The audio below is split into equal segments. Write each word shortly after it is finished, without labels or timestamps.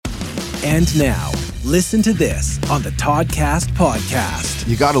And now, listen to this on the Toddcast podcast.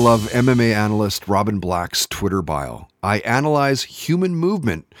 You gotta love MMA analyst Robin Black's Twitter bio. I analyze human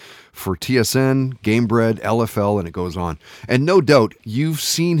movement for TSN, Gamebred, LFL, and it goes on. And no doubt, you've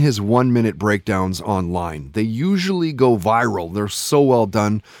seen his 1-minute breakdowns online. They usually go viral. They're so well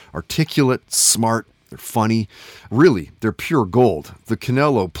done, articulate, smart, they're funny. Really, they're pure gold. The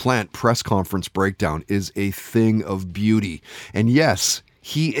Canelo Plant press conference breakdown is a thing of beauty. And yes,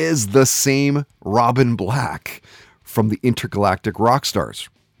 he is the same Robin Black from the Intergalactic Rockstars,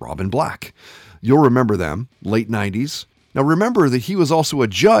 Robin Black. You'll remember them, late 90s. Now remember that he was also a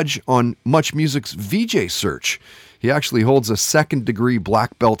judge on Much Music's VJ Search. He actually holds a second-degree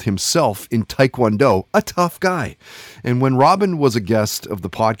black belt himself in Taekwondo, a tough guy. And when Robin was a guest of the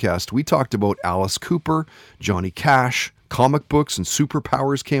podcast, we talked about Alice Cooper, Johnny Cash, comic books and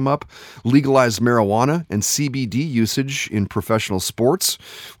superpowers came up, legalized marijuana and CBD usage in professional sports.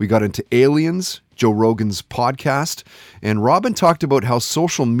 We got into aliens, Joe Rogan's podcast, and Robin talked about how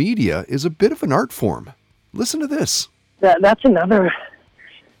social media is a bit of an art form. Listen to this. That's another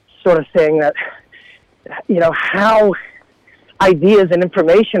sort of thing that, how ideas and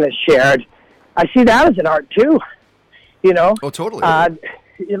information is shared. I see that as an art too, Oh, totally.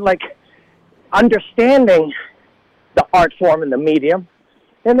 Like understanding the art form and the medium,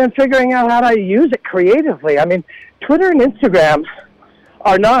 and then figuring out how to use it creatively. I mean, Twitter and Instagram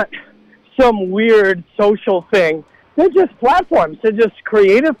are not some weird social thing. They're just platforms. They're just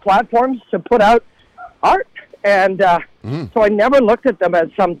creative platforms to put out art. And so I never looked at them as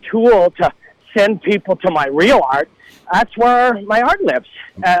some tool to send people to my real art. That's where my art lives,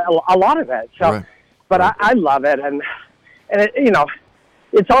 a lot of it. So, right. But I love it. And it,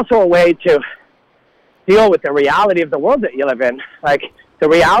 it's also a way to deal with the reality of the world that you live in. Like, the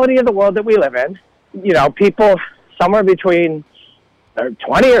reality of the world that we live in, people somewhere between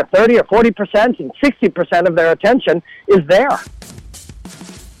 20 or 30 or 40% and 60% of their attention is there.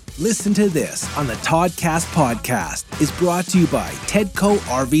 Listen to This on the Toddcast podcast is brought to you by Tedco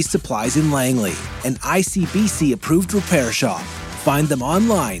RV Supplies in Langley, an ICBC approved repair shop. Find them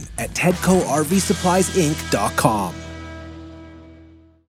online at tedcorvsuppliesinc.com.